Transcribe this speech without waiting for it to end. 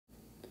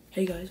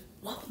Hey guys,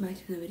 welcome back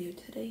to another video.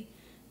 Today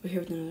we're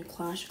here with another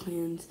Clash of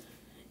Clans,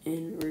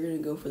 and we're gonna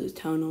go for this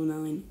Town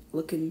 09.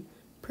 Looking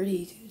pretty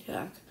easy to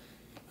attack.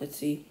 Let's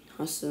see,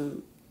 has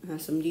some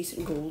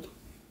decent gold.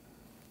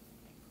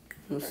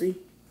 Let's see.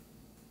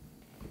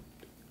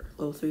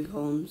 Level 3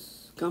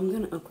 columns. I'm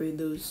gonna upgrade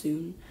those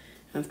soon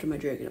after my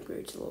dragon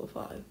upgrades to level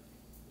 5.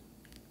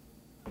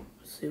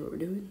 Let's see what we're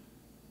doing.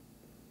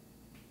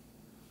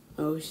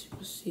 Oh, let's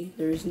see.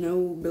 There is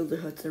no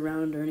builder huts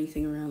around or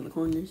anything around the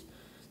corners.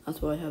 That's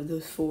why I have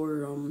those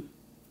 4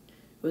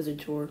 wizard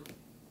tour,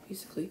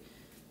 basically.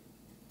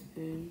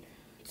 And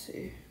let's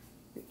see,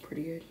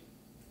 pretty good.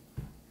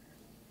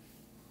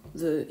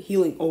 The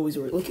healing always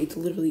works. Look, it's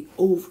literally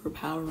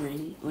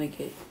overpowering. Like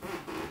it,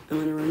 and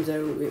when it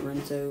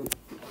runs out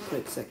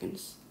like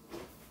seconds.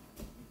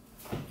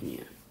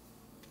 And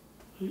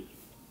yeah,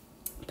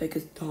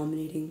 Pekka's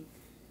dominating.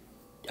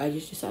 I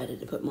just decided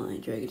to put my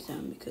dragons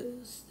down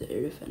because the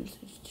air defense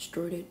just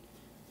destroyed it.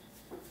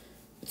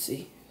 Let's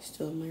see.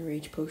 Still have my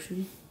rage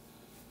potion.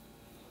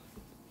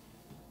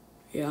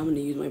 Yeah, I'm gonna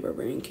use my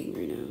barbarian king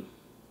right now.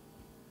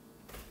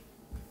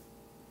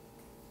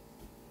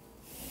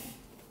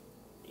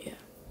 Yeah,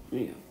 there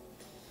you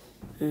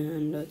go.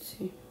 And let's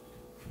see.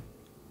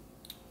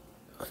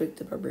 Looks like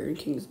the barbarian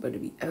king is about to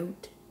be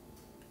out.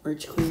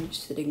 Arch queen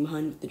just sitting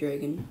behind with the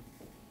dragon.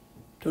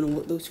 Don't know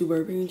what those 2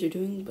 barbarians are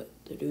doing, but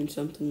they're doing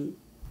something.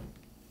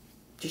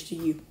 Just to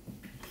you.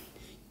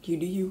 You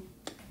do you.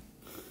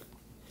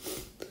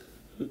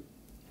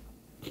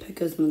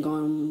 Pekka's and the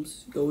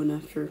golems going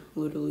after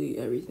literally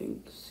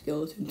everything.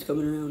 Skeletons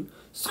coming around.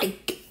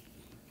 Psych!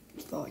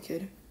 Thought I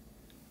could.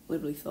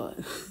 Literally thought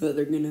that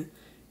they're gonna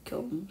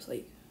kill them. It's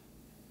like,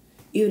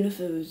 even if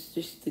it was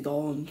just the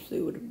golems,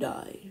 they would have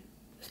died.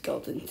 The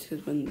skeletons,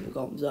 because when the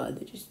golems died,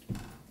 they just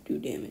do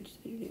damage.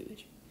 They do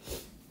damage.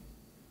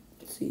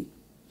 Let's see.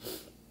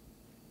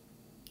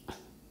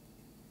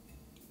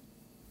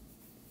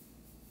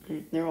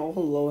 They're all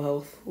low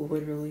health,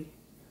 literally.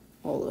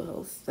 All low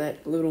health.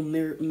 That little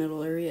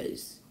middle area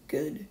is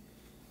good.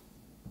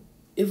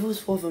 If it was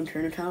full of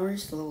Turner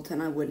Towers to level 10,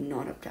 I would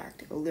not have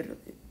attacked it,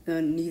 literally.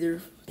 Neither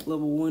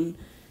level 1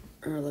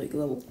 or like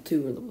level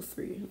 2 or level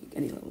 3, like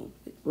any level.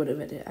 Would have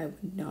hit it, I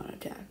would not have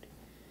attacked.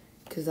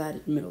 Because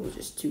that middle was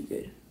just too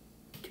good,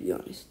 to be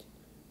honest.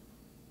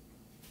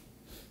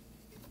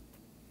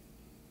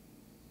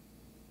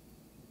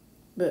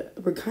 But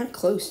we're kind of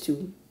close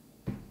to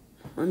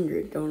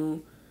 100, don't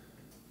know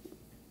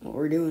what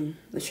we're doing.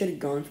 I should have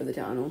gone for the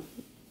tunnel.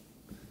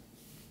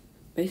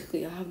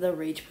 Basically, I have the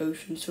rage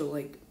potion, so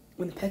like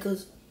when the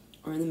Pekkas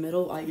are in the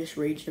middle, I just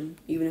rage them,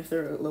 even if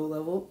they're at low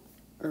level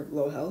or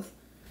low health.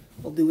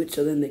 I'll do it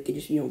so then they can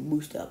just,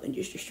 boost up and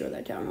just destroy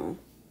that town hall.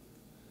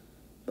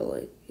 But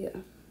like, yeah.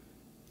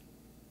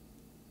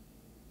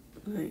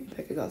 Alright,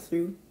 Pekka got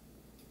through.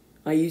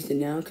 I used it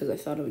now because I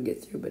thought it would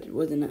get through, but it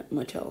wasn't that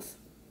much health,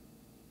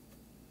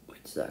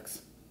 which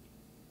sucks.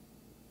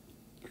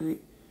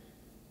 Alright,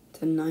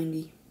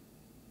 1090.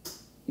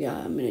 Yeah,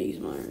 I'm gonna use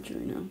my archer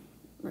right now.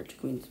 Archer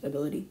Queen's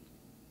ability.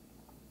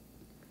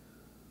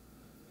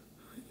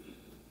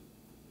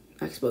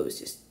 Expo is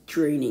just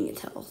draining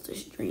its health,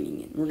 just draining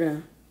it. We're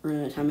gonna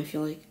run out of time, I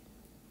feel like.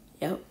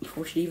 Yep,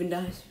 before she even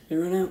dies. We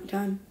run out of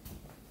time.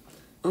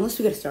 Unless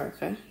we get a star,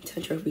 okay?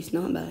 10 trophies,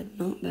 not bad,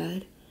 not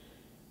bad.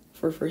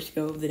 For first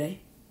go of the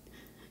day.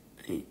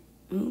 Right.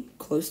 Oh,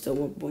 close to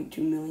 1.2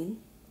 million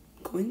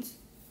coins.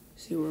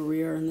 See where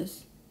we are on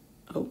this.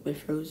 Oh, it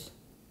froze.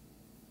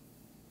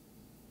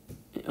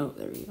 Oh,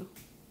 there we go.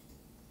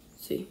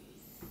 Let's see.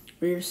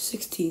 We're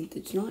 16th.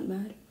 It's not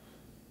bad.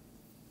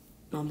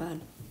 Not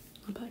bad.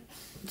 Not bad.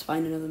 Let's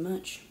find another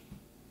match.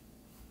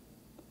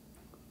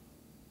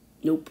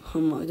 Nope.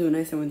 I'm not doing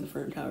anything with the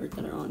front towers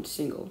that are on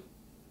single.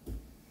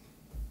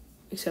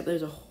 Except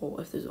there's a hole.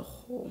 If there's a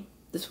hole.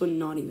 This one,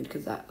 not even,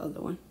 because that other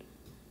one.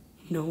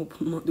 Nope.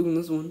 I'm not doing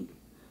this one.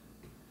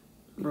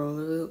 Bro,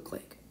 they look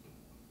like.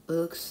 It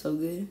looks so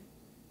good.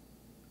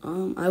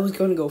 I was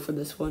going to go for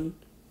this one.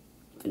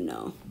 But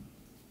no.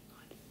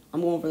 I'm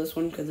going for this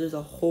one because there's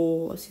a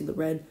hole. I see the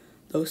red,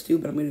 those 2,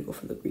 but I'm going to go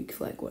for the Greek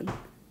flag one.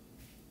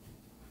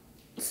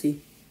 Let's see.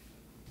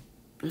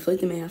 I feel like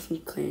they may have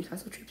some clan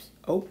castle troops.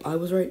 Oh, I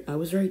was right. I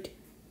was right.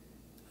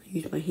 I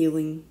used my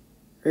healing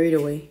right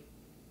away.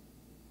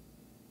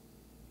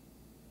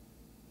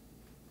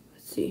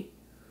 Let's see.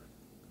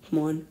 Come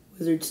on.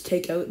 Wizards,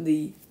 take out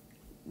the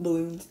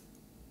balloons.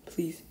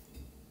 Please.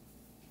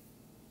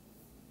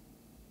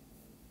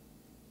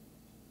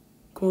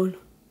 Come on.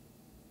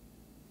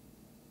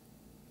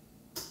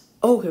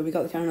 Oh, okay, we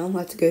got the town hall.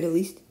 That's good, at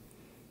least.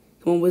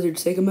 Come on,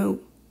 Wizards, take him out.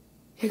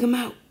 Take him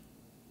out.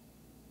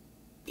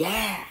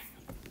 Yeah.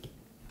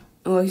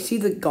 Oh, I see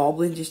the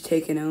goblin just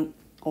taking out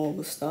all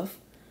the stuff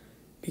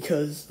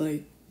because,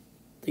 like,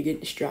 they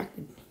get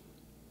distracted.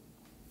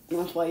 And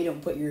that's why you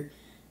don't put your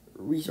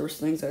resource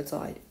things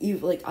outside.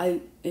 Even, like,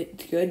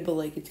 it's good, but,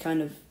 like, it's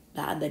kind of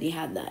bad that he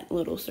had that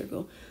little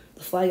circle.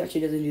 The flag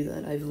actually doesn't do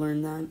that. I've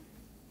learned that.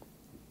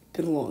 It's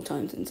been a long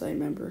time since I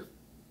remember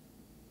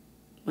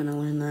when I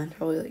learned that,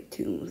 probably like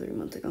 2 or 3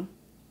 months ago.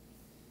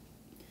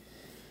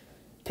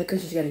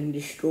 Pekka's just getting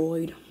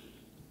destroyed.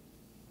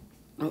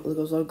 Oh, there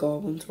goes our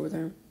goblins over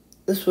there.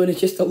 This one is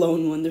just a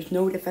lone one. There's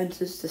no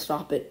defenses to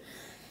stop it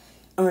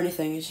or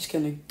anything. It's just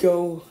gonna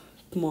go.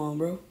 Come on,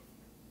 bro.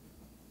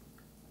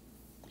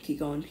 Keep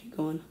going, keep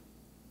going.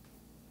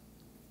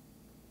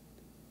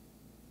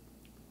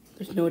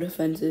 There's no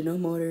defenses, no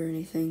motor or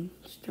anything.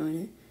 Just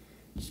trying it.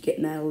 Just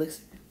getting that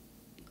elixir.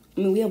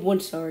 I mean, we have 1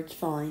 star, it's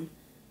fine.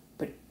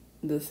 But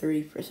the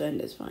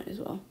 3% is fine as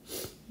well.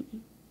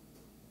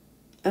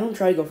 I don't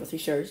try to go for 3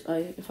 stars.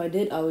 If I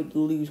did, I would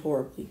lose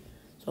horribly.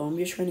 So I'm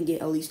just trying to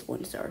get at least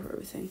 1 star for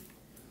everything.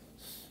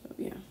 So,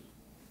 yeah.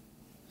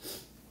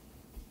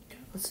 Okay,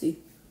 let's see.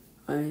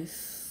 I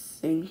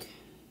think...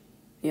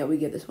 Yeah, we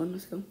get this one.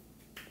 Let's go.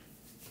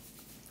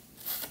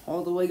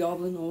 All the way,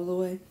 Goblin, all the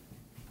way.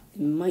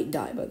 It might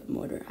die by the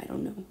motor. I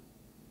don't know.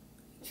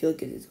 I feel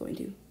like it is going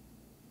to.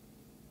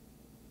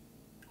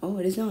 Oh,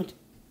 it is not.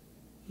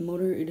 The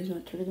motor, it does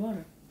not turn the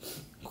water.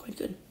 Quite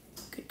good.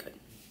 Good, good.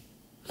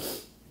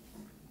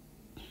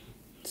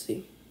 Let's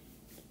see.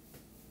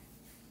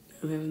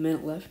 We have a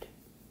minute left.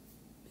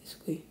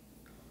 Basically.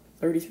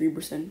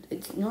 33%.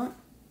 It's not...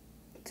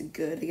 It's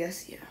good, I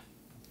guess, yeah.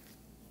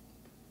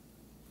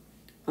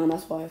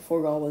 That's why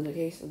 4 goblins in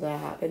case that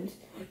happens.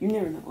 You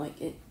never know,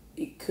 like,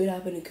 it could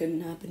happen, it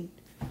couldn't happen.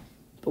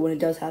 But when it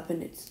does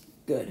happen, it's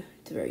good.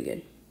 It's very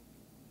good.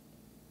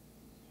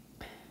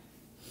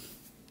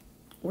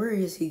 Where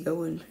is he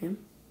going, fam?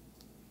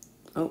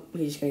 Oh,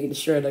 he's just gonna get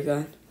destroyed like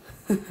that.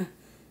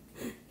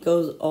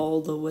 Goes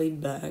all the way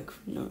back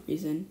for no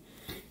reason.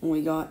 And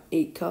we got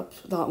 8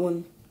 cups. That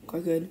one,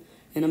 quite good.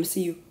 And I'm gonna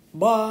see you.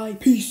 Bye.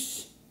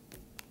 Peace.